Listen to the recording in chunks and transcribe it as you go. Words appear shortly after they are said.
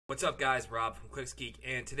What's up, guys? Rob from Geek,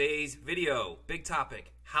 and today's video, big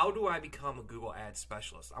topic: how do I become a Google Ads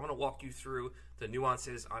specialist? I'm going to walk you through the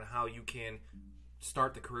nuances on how you can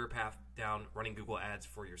start the career path down running Google Ads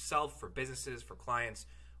for yourself, for businesses, for clients,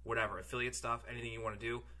 whatever, affiliate stuff, anything you want to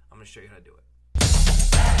do. I'm going to show you how to do it.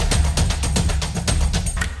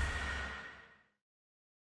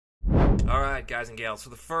 Alright, guys and gals, so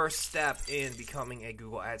the first step in becoming a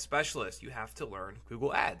Google Ads specialist, you have to learn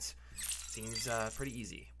Google Ads. Seems pretty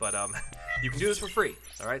easy, but you can do this for free.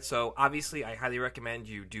 Alright, so obviously I highly recommend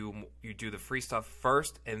you do the free stuff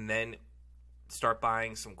first and then start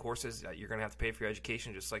buying some courses. You're going to have to pay for your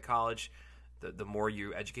education, just like college. The more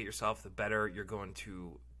you educate yourself, the better you're going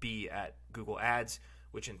to be at Google Ads,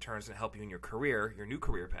 which in turn is going to help you in your career, your new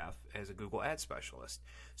career path as a Google Ads specialist.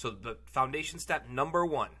 So the foundation step number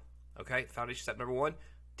one, okay? Foundation step number one,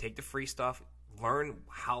 take the free stuff, learn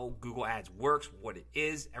how Google Ads works, what it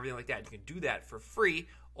is, everything like that. You can do that for free.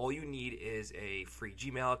 All you need is a free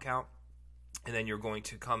Gmail account, and then you're going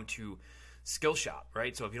to come to Skillshop,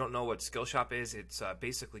 right? So if you don't know what Skillshop is, it's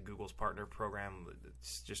basically Google's partner program.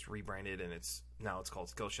 It's just rebranded, and now it's called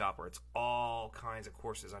Skillshop, where it's all kinds of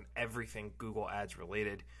courses on everything Google Ads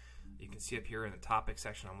related. You can see up here in the topic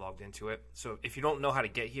section, I'm logged into it. So if you don't know how to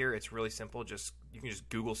get here, it's really simple. You can just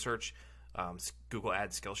Google search Google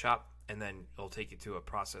Ads Skillshop, and then it'll take you to a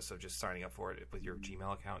process of just signing up for it with your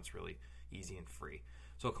Gmail account. It's really easy and free.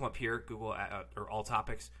 So I'll come up here, Google or all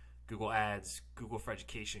topics, Google Ads, Google for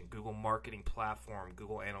Education, Google Marketing Platform,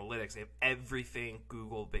 Google Analytics. They have everything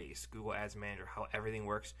Google-based, Google Ads Manager, how everything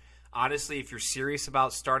works. Honestly, if you're serious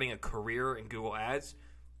about starting a career in Google Ads,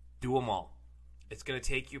 do them all. It's going to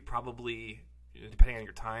take you probably, depending on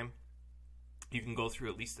your time, you can go through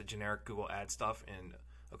at least the generic Google Ads stuff in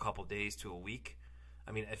a couple days to a week.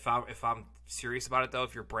 I mean, if I'm serious about it, though,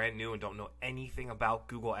 if you're brand new and don't know anything about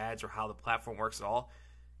Google Ads or how the platform works at all,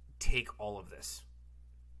 take all of this.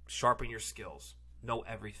 Sharpen your skills. Know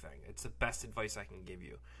everything. It's the best advice I can give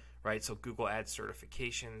you, right? So Google Ads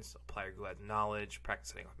certifications, apply your Google Ads knowledge, practice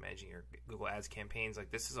setting up managing your Google Ads campaigns. Like,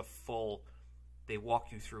 this is they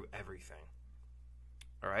walk you through everything.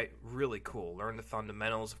 All right, really cool. Learn the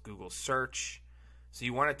fundamentals of Google search. So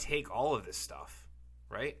you want to take all of this stuff,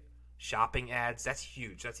 right? Shopping ads, that's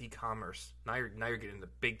huge. That's e-commerce. Now you're getting the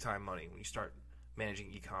big time money when you start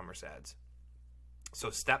managing e-commerce ads. So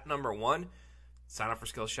step number one, sign up for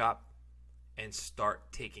Skillshop and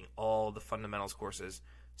start taking all the fundamentals courses.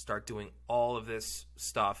 Start doing all of this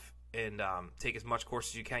stuff and take as much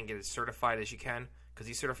courses as you can. Get as certified as you can, because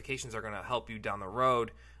these certifications are going to help you down the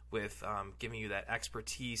road with giving you that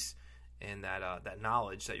expertise and that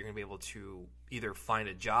knowledge that you're going to be able to either find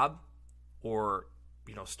a job or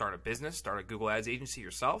start a business, start a Google Ads agency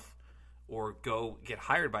yourself, or go get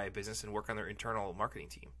hired by a business and work on their internal marketing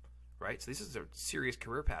team, right? So this is a serious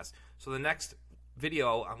career path. So the next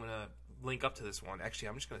video, I'm going to link up to this one. Actually,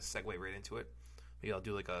 I'm just going to segue right into it. Maybe I'll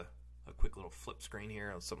do like a quick little flip screen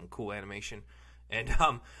here, some cool animation, and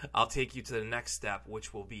I'll take you to the next step,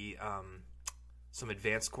 which will be some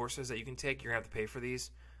advanced courses that you can take. You're going to have to pay for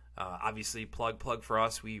these. Obviously, plug for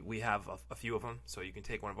us. We have a few of them, so you can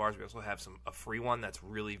take one of ours. We also have a free one that's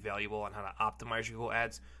really valuable on how to optimize your Google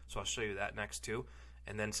Ads, so I'll show you that next too.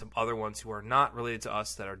 And then some other ones who are not related to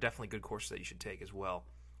us that are definitely good courses that you should take as well.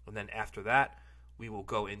 And then after that, we will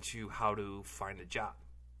go into how to find a job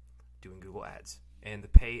doing Google Ads. And the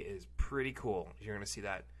pay is pretty cool. You're going to see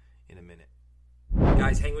that in a minute.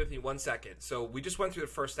 Guys, hang with me 1 second. So we just went through the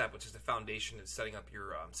first step, which is the foundation of setting up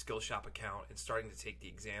your Skillshop account and starting to take the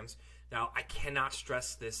exams. Now, I cannot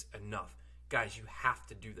stress this enough. Guys, you have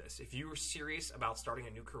to do this. If you are serious about starting a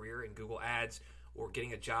new career in Google Ads or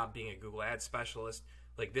getting a job being a Google Ads specialist,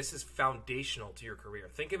 like, this is foundational to your career.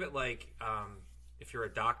 Think of it like if you're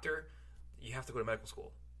a doctor, you have to go to medical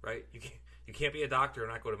school, right? You can't be a doctor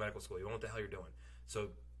and not go to medical school. You don't know what the hell you're doing. So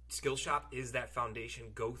Skillshop is that foundation.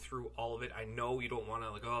 Go through all of it. I know you don't want to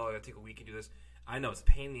I gotta take a week and do this. I know it's a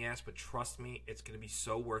pain in the ass, but trust me, it's going to be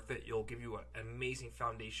so worth it. It'll give you an amazing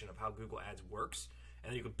foundation of how Google Ads works,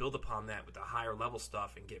 and then you can build upon that with the higher level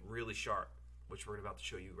stuff and get really sharp, which we're about to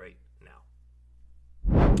show you right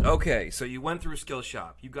now. Okay, so you went through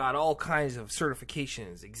Skillshop. You got all kinds of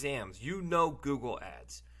certifications, exams. You know Google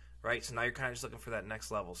Ads, right? So now you're kind of just looking for that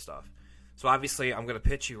next level stuff. So obviously, I'm going to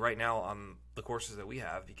pitch you right now on the courses that we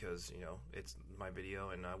have because, it's my video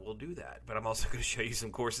and I will do that. But I'm also going to show you some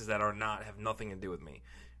courses that have nothing to do with me,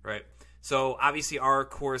 right? So obviously, our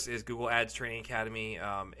course is Google Ads Training Academy,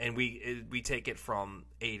 and we take it from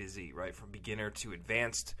A to Z, right? From beginner to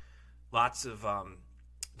advanced. Lots of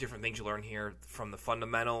different things you learn here, from the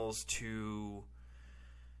fundamentals to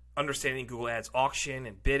understanding Google Ads auction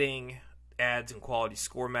and bidding, ads and quality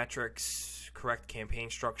score metrics, correct campaign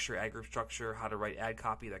structure, ad group structure, how to write ad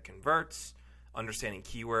copy that converts, understanding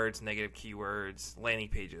keywords, negative keywords, landing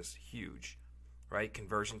pages, huge, right?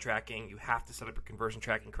 Conversion tracking. You have to set up your conversion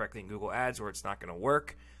tracking correctly in Google Ads or it's not going to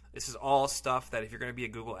work. This is all stuff that if you're going to be a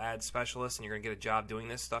Google Ads specialist and you're going to get a job doing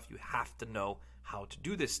this stuff, you have to know how to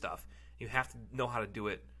do this stuff. You have to know how to do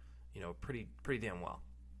it, pretty damn well.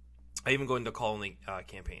 I even go into call-only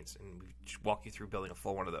campaigns and we walk you through building a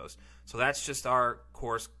full one of those. So that's just our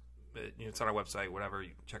course. It's on our website, whatever. You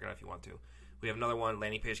can check it out if you want to. We have another one,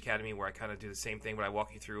 Landing Page Academy, where I kind of do the same thing, but I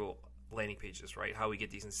walk you through landing pages, right? How we get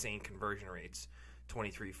these insane conversion rates,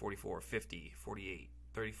 23, 44, 50, 48,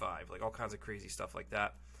 35, like all kinds of crazy stuff like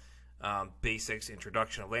that. Basics,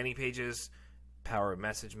 introduction of landing pages, power of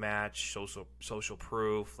message match, social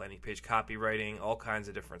proof, landing page copywriting, all kinds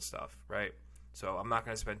of different stuff, right? So I'm not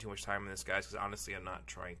going to spend too much time on this, guys, because honestly I'm not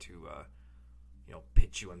trying to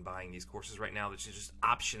pitch you on buying these courses right now. This is just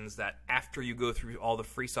options that after you go through all the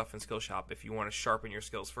free stuff in Skillshop, if you want to sharpen your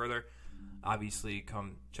skills further, obviously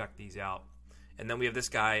come check these out. And then we have this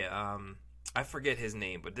guy, I forget his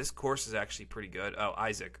name, but this course is actually pretty good. Oh,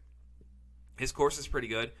 Isaac. His course is pretty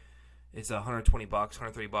good. It's $120,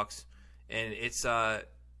 $130, and it's I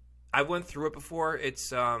went through it before.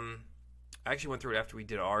 It's I actually went through it after we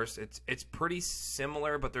did ours. It's pretty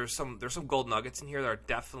similar, but there's some gold nuggets in here that are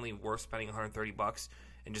definitely worth spending $130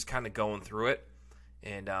 and just kind of going through it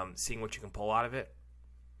and seeing what you can pull out of it.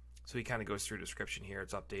 So he kind of goes through the description here.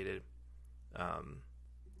 It's updated.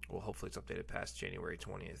 Well, hopefully it's updated past January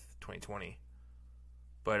 20th, 2020.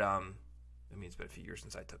 But it's been a few years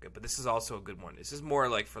since I took it. But this is also a good one. This is more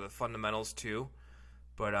like for the fundamentals too.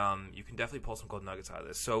 But you can definitely pull some gold nuggets out of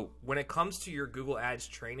this. So when it comes to your Google Ads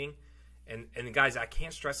training, and guys, I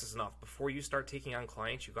can't stress this enough. Before you start taking on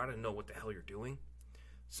clients, you got to know what the hell you're doing.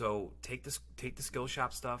 So take the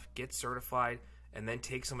Skillshop stuff, get certified, and then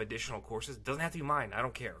take some additional courses. It doesn't have to be mine. I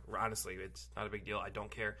don't care. Honestly, it's not a big deal. I don't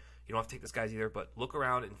care. You don't have to take this guy's either. But look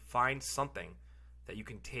around and find something that you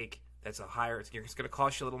can take that's a higher. It's going to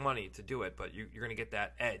cost you a little money to do it, but you're going to get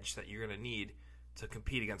that edge that you're going to need to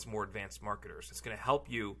compete against more advanced marketers. It's going to help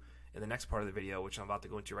you in the next part of the video, which I'm about to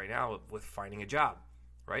go into right now, with finding a job.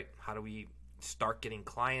 Right? How do we start getting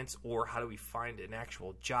clients, or how do we find an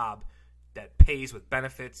actual job that pays with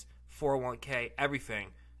benefits, 401k, everything,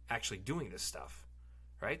 actually doing this stuff,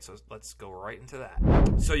 right? So let's go right into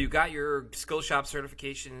that. So you got your Skillshop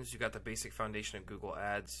certifications, you got the basic foundation of Google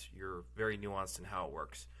Ads, you're very nuanced in how it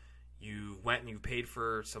works. You went and you paid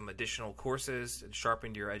for some additional courses and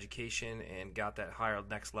sharpened your education and got that higher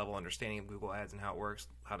next level understanding of Google Ads and how it works,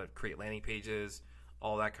 how to create landing pages,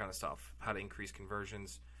 all that kind of stuff, how to increase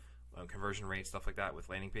conversions, conversion rates, stuff like that with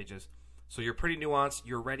landing pages. So you're pretty nuanced.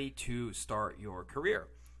 You're ready to start your career.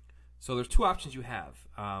 So there's two options you have.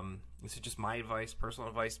 This is just my advice, personal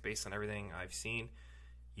advice, based on everything I've seen.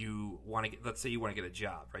 You want to get, let's say you want to get a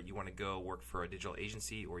job, right? You want to go work for a digital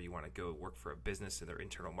agency, or you want to go work for a business in their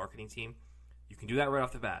internal marketing team. You can do that right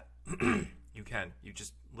off the bat. You can. You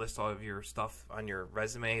just list all of your stuff on your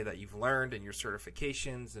resume that you've learned and your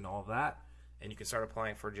certifications and all of that, and you can start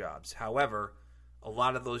applying for jobs. However, a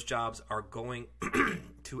lot of those jobs are going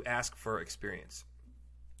to ask for experience.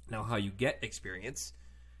 Now, how you get experience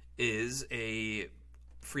is a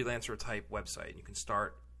freelancer type website. You can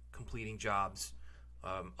start completing jobs.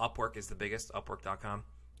 Upwork is the biggest, upwork.com,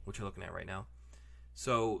 which you're looking at right now.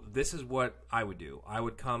 So this is what I would do.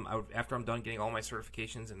 After I'm done getting all my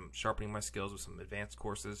certifications and sharpening my skills with some advanced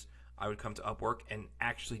courses, I would come to Upwork and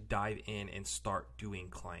actually dive in and start doing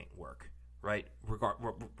client work. Right,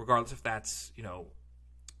 regardless if that's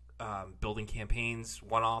building campaigns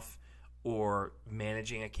one-off or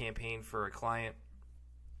managing a campaign for a client.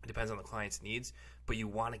 It depends on the client's needs, but you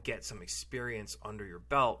want to get some experience under your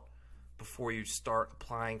belt before you start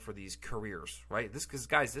applying for these careers, right? Because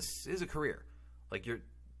guys, this is a career. Like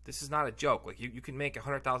this is not a joke. Like you can make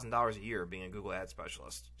 $100,000 a year being a Google Ad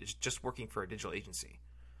specialist. It's just working for a digital agency.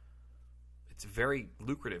 It's a very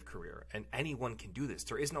lucrative career, and anyone can do this.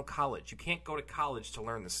 There is no college. You can't go to college to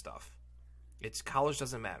learn this stuff. College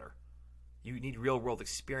doesn't matter. You need real-world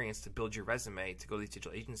experience to build your resume to go to these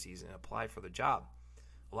digital agencies and apply for the job.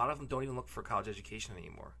 A lot of them don't even look for college education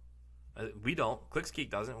anymore. We don't.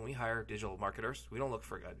 Geek doesn't. When we hire digital marketers, we don't look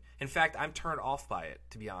for good. In fact, I'm turned off by it,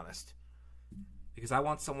 to be honest, because I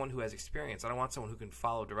want someone who has experience. I don't want someone who can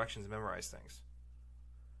follow directions and memorize things.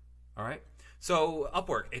 All right? So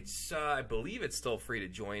Upwork, I believe it's still free to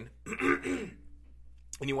join. And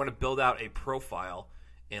you want to build out a profile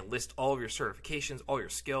and list all of your certifications, all your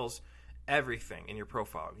skills, everything in your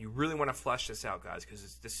profile. You really want to flesh this out, guys, because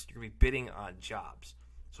you're going to be bidding on jobs.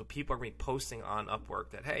 So people are going to be posting on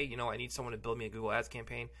Upwork that, hey, I need someone to build me a Google Ads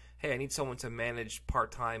campaign. Hey, I need someone to manage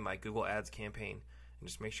part-time my Google Ads campaign and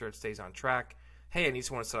just make sure it stays on track. Hey, I need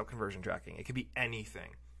someone to set up conversion tracking. It could be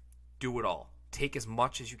anything. Do it all. Take as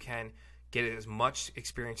much as you can. Get as much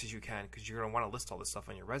experience as you can, because you're going to want to list all this stuff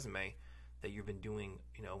on your resume that you've been doing,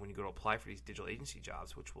 when you go to apply for these digital agency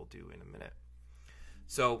jobs, which we'll do in a minute.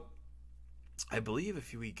 So I believe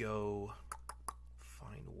if we go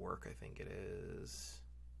find work, I think it is.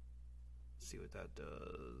 See what that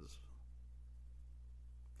does.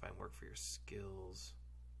 Find work for your skills,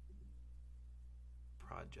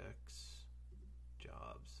 projects,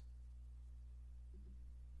 jobs.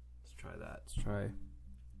 Let's try that. Let's try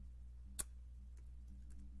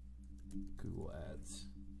Google Ads.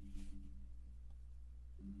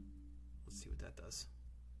 Let's see what that does.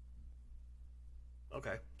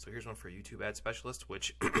 Okay, so here's one for a YouTube ad specialist,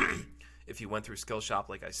 which if you went through Skillshop,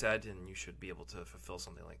 like I said, then you should be able to fulfill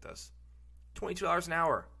something like this. $22 an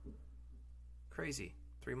hour. Crazy.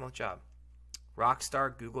 3-month job.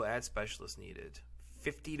 Rockstar Google Ad Specialist needed.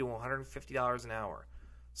 $50 to $150 an hour.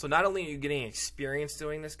 So not only are you getting experience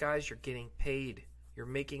doing this, guys, you're getting paid. You're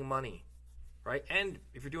making money. Right? And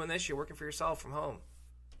if you're doing this, you're working for yourself from home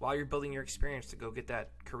while you're building your experience to go get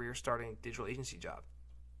that career-starting digital agency job.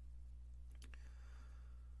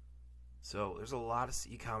 So there's a lot of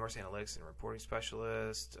e-commerce analytics and reporting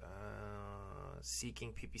specialist,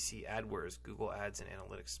 seeking PPC AdWords, Google Ads and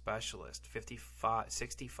Analytics specialist,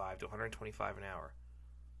 65 to 125 an hour.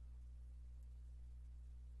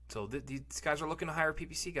 So these guys are looking to hire a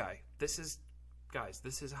PPC guy. This is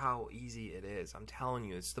how easy it is. I'm telling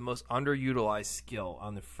you, it's the most underutilized skill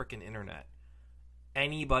on the frickin' internet.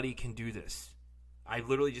 Anybody can do this. I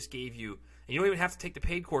literally just gave you, and you don't even have to take the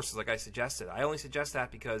paid courses like I suggested. I only suggest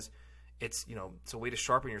that because it's a way to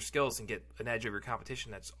sharpen your skills and get an edge over your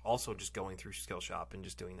competition that's also just going through Skillshop and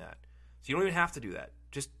just doing that. So you don't even have to do that.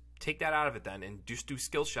 Just take that out of it then and just do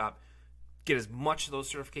Skillshop. Get as much of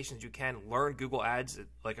those certifications as you can. Learn Google Ads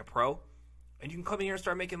like a pro. And you can come in here and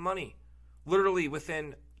start making money. Literally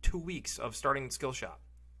within 2 weeks of starting Skillshop.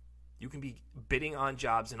 You can be bidding on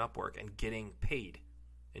jobs in Upwork and getting paid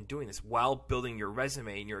and doing this while building your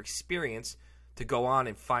resume and your experience to go on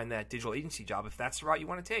and find that digital agency job if that's the route you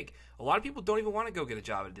want to take. A lot of people don't even want to go get a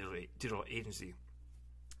job at a digital agency.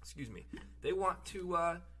 Excuse me. They want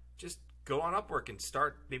to just go on Upwork and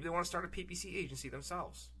start. Maybe they want to start a PPC agency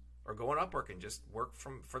themselves, or go on Upwork and just work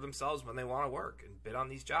for themselves when they want to work and bid on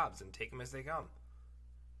these jobs and take them as they come.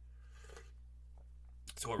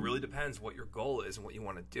 So it really depends what your goal is and what you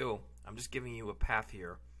want to do. I'm just giving you a path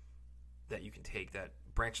here that you can take that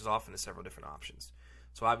branches off into several different options.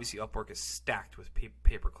 So obviously Upwork is stacked with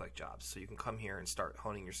pay-per-click jobs. So you can come here and start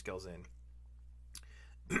honing your skills in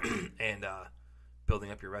and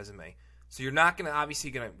building up your resume. So you're not going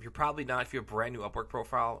to, you're probably not, if you have a brand new Upwork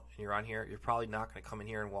profile and you're on here, you're probably not going to come in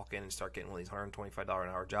here and walk in and start getting one of these $125 an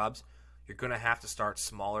hour jobs. You're going to have to start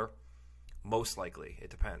smaller, most likely. It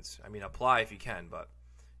depends. I mean, apply if you can, but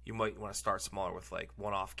you might want to start smaller with like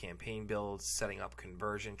one-off campaign builds, setting up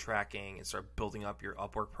conversion tracking, and start building up your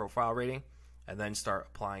Upwork profile rating, and then start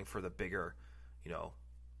applying for the bigger,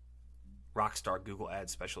 rockstar Google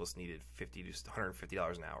Ads specialist needed $50 to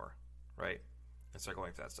 $150 an hour, right? And start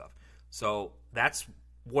going for that stuff. So that's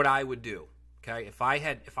what I would do. Okay, if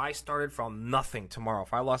I started from nothing tomorrow,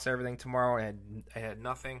 if I lost everything tomorrow and I had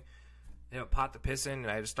nothing, a pot to piss in, and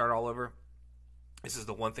I had to start all over, this is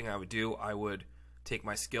the one thing I would do. I would take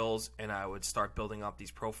my skills and I would start building up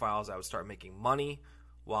these profiles. I would start making money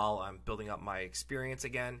while I'm building up my experience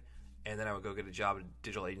again, and then I would go get a job at a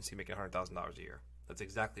digital agency making $100,000 a year. That's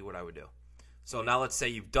exactly what I would do. So now let's say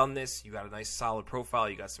you've done this, you got a nice solid profile,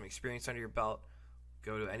 you got some experience under your belt.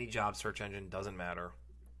 Go to any job search engine, doesn't matter.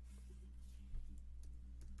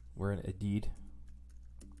 We're in Indeed.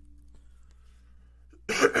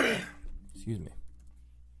 Excuse me.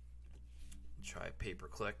 Try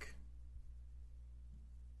pay-per-click.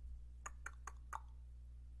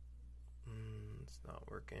 It's not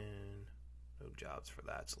working. No jobs for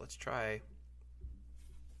that. So let's try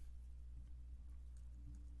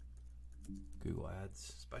Google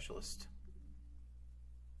Ads Specialist.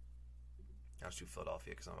 I'll just do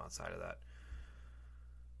Philadelphia because I'm outside of that.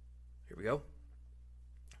 Here we go.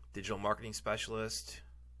 Digital Marketing Specialist.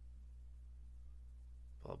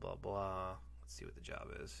 Blah, blah, blah. Let's see what the job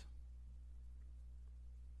is.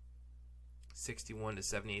 61 to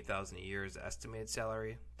 78,000 a year is the estimated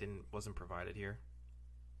salary. Wasn't provided here.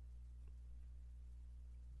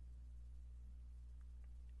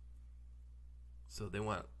 So they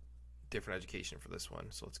want different education for this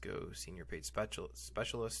one. So let's go senior paid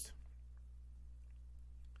specialist.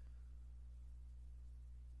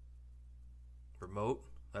 Remote.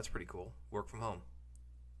 That's pretty cool. Work from home.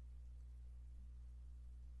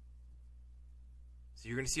 So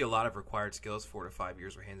you're going to see a lot of required skills, 4 to 5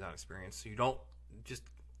 years of hands-on experience. So you don't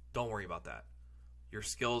worry about that. Your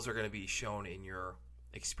skills are going to be shown in your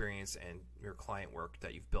experience and your client work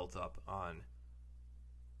that you've built up on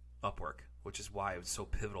Upwork, which is why it's so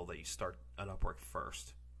pivotal that you start on Upwork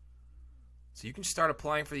first. So you can start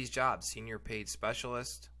applying for these jobs. Senior paid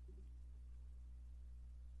specialist.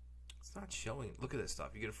 It's not showing. Look at this stuff.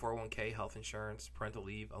 You get a 401k, health insurance, parental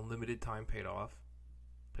leave, unlimited time paid off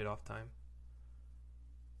time.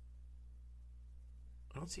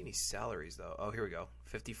 I don't see any salaries though. Oh, here we go.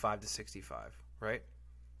 55 to 65, right?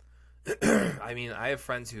 I mean, I have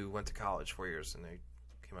friends who went to college 4 years and they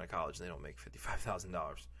came out of college and they don't make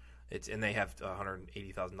 $55,000. And they have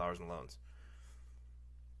 $180,000 in loans.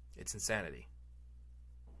 It's insanity.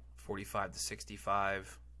 45 to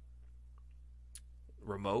 65.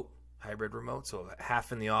 Remote, hybrid remote, so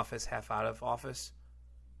half in the office, half out of office.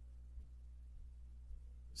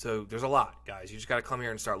 So there's a lot, guys. You just got to come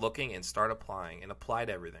here and start looking and start applying and apply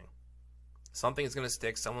to everything. Something is going to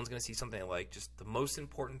stick. Someone's going to see something they like. Just the most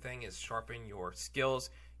important thing is sharpen your skills,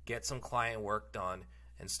 get some client work done,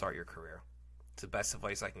 and start your career. It's the best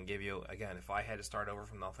advice I can give you. Again, if I had to start over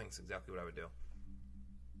from nothing, it's exactly what I would do.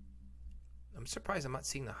 I'm surprised I'm not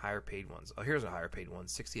seeing the higher paid ones. Oh, here's a higher paid one,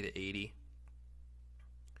 60 to 80.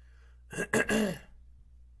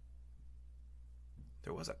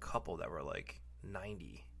 There was a couple that were like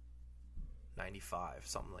 90, 95,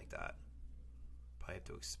 something like that. Probably have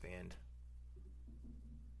to expand.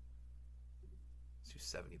 Let's do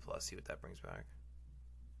 70 plus, see what that brings back.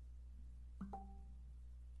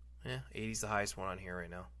 Yeah, 80's the highest one on here right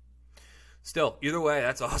now. Still, either way,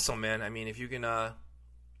 that's awesome, man. I mean, if you can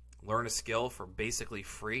learn a skill for basically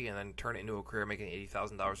free and then turn it into a career making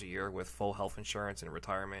 $80,000 a year with full health insurance and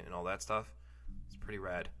retirement and all that stuff, it's pretty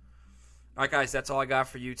rad. All right, guys, that's all I got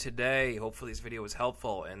for you today. Hopefully this video was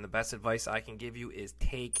helpful, and the best advice I can give you is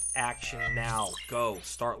take action now. Go.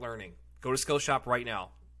 Start learning. Go to Skillshop right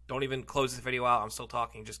now. Don't even close this video out. I'm still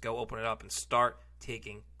talking. Just go open it up and start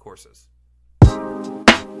taking courses.